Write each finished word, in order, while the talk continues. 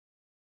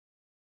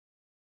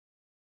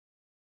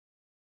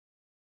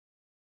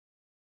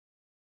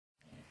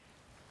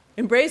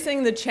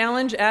Embracing the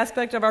challenge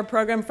aspect of our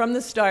program from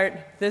the start,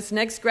 this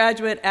next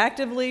graduate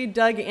actively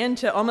dug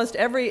into almost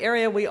every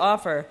area we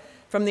offer,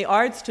 from the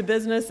arts to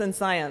business and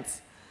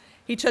science.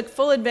 He took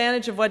full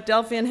advantage of what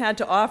Delphian had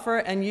to offer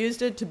and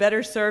used it to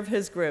better serve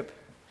his group.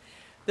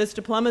 This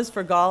diploma is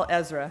for Gal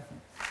Ezra.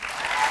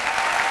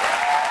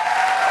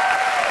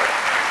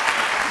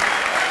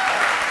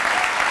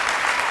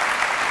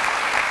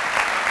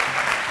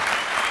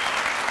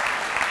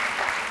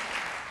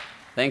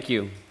 Thank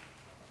you.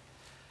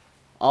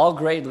 All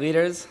great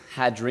leaders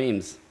had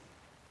dreams.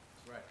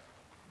 That's right.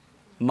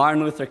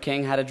 Martin Luther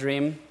King had a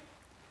dream,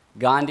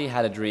 Gandhi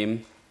had a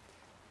dream,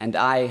 and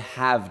I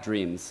have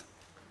dreams.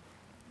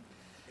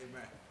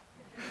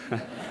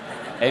 Amen.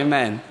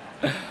 Amen.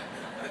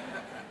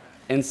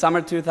 In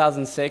summer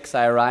 2006,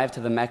 I arrived to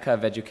the Mecca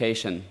of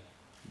education,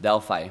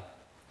 Delphi.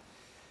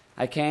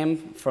 I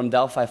came from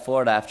Delphi,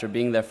 Florida after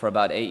being there for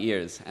about 8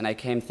 years, and I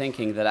came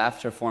thinking that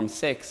after Form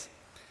 6,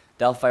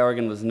 Delphi,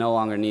 Oregon was no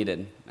longer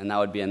needed, and that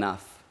would be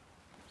enough.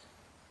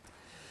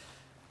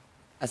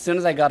 As soon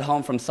as I got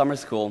home from summer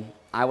school,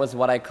 I was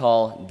what I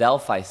call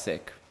Delphi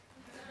sick.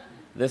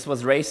 This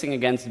was racing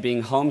against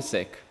being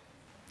homesick,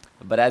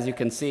 but as you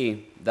can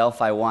see,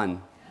 Delphi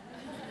won.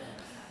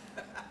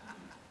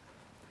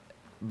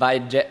 By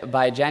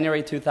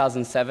January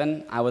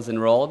 2007, I was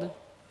enrolled,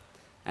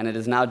 and it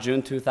is now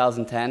June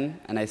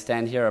 2010, and I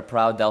stand here a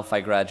proud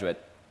Delphi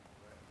graduate.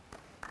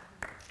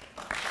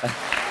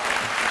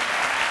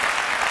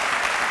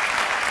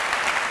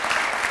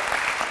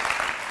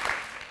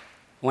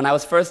 When I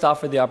was first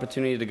offered the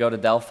opportunity to go to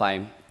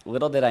Delphi,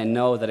 little did I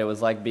know that it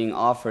was like being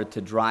offered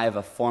to drive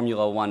a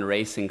Formula One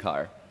racing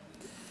car.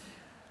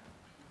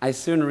 I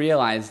soon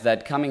realized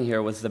that coming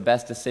here was the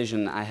best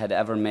decision I had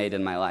ever made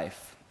in my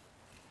life.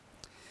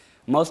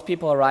 Most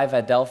people arrive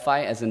at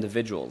Delphi as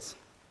individuals.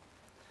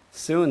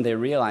 Soon they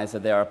realize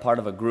that they are a part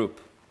of a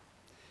group.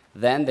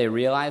 Then they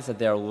realize that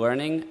they are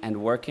learning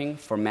and working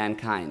for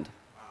mankind.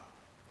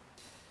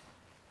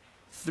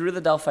 Through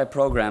the Delphi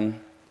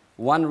program,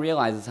 one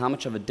realizes how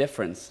much of a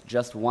difference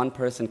just one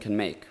person can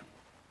make.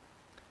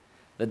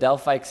 The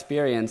Delphi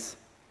experience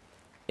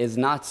is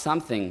not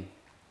something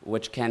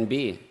which can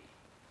be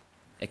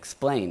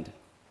explained.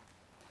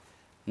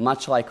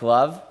 Much like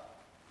love,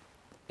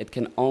 it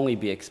can only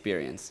be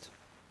experienced.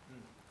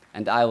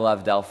 And I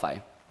love Delphi.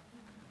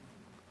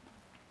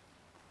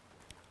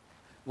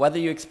 Whether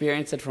you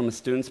experience it from a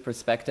student's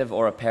perspective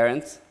or a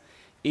parent's,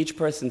 each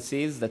person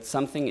sees that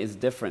something is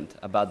different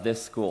about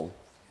this school.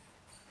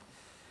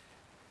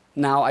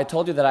 Now, I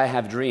told you that I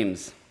have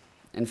dreams.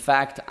 In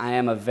fact, I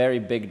am a very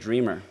big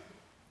dreamer.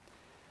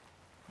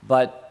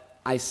 But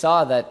I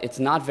saw that it's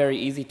not very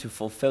easy to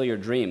fulfill your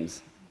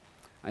dreams.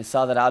 I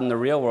saw that out in the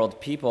real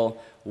world,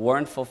 people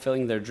weren't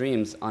fulfilling their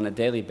dreams on a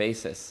daily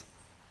basis.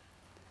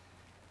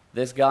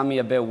 This got me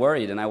a bit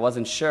worried, and I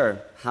wasn't sure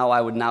how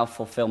I would now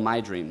fulfill my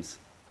dreams.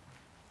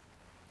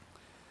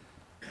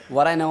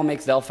 What I know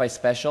makes Delphi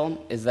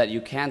special is that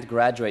you can't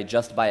graduate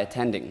just by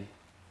attending.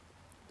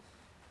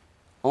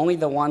 Only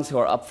the ones who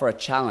are up for a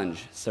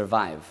challenge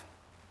survive.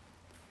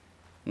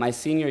 My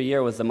senior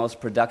year was the most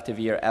productive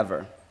year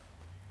ever.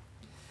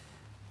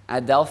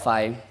 At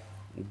Delphi,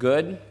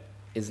 good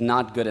is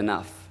not good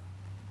enough.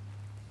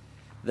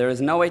 There is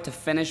no way to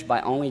finish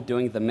by only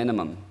doing the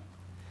minimum.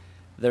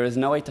 There is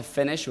no way to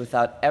finish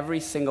without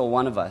every single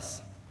one of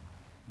us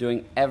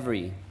doing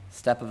every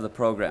step of the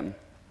program,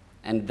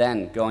 and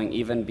then going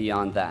even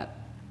beyond that.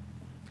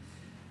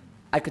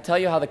 I could tell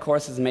you how the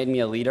course has made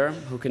me a leader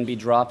who can be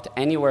dropped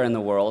anywhere in the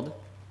world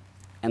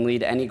and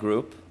lead any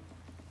group.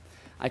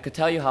 I could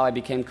tell you how I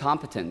became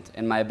competent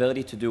in my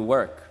ability to do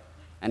work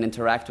and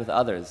interact with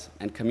others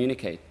and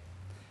communicate.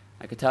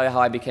 I could tell you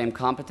how I became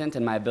competent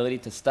in my ability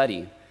to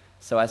study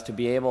so as to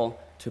be able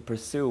to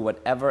pursue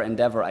whatever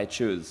endeavor I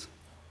choose.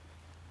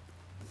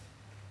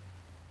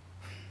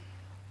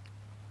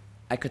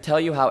 I could tell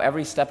you how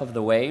every step of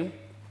the way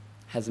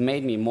has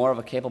made me more of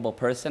a capable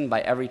person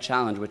by every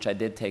challenge which I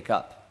did take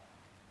up.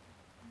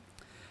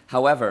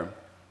 However,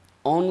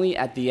 only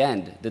at the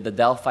end did the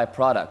Delphi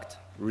product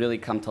really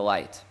come to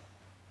light.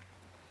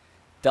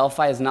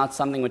 Delphi is not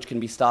something which can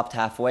be stopped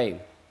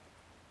halfway.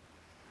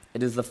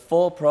 It is the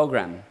full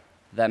program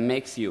that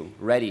makes you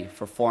ready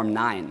for Form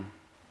 9.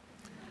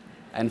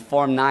 And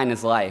Form 9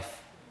 is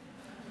life.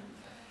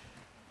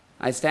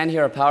 I stand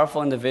here a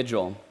powerful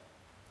individual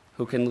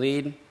who can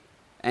lead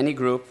any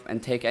group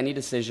and take any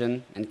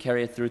decision and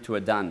carry it through to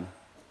a done.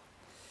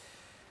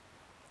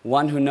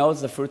 One who knows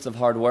the fruits of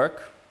hard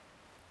work,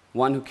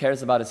 one who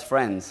cares about his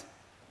friends,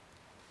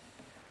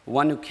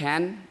 one who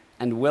can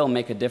and will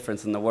make a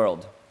difference in the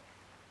world,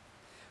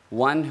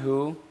 one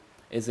who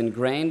is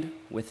ingrained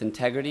with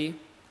integrity,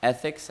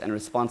 ethics, and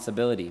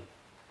responsibility.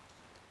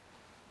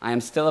 I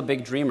am still a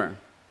big dreamer,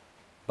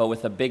 but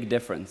with a big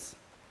difference.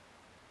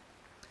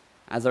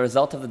 As a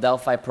result of the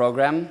Delphi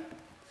program,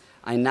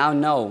 I now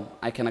know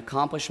I can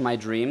accomplish my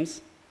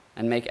dreams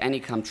and make any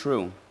come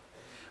true,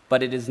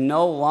 but it is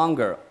no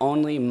longer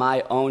only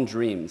my own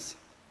dreams.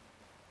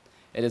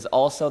 It is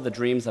also the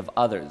dreams of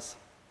others.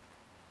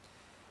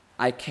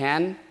 I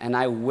can and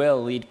I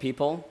will lead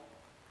people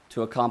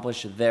to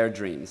accomplish their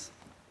dreams.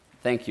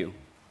 Thank you.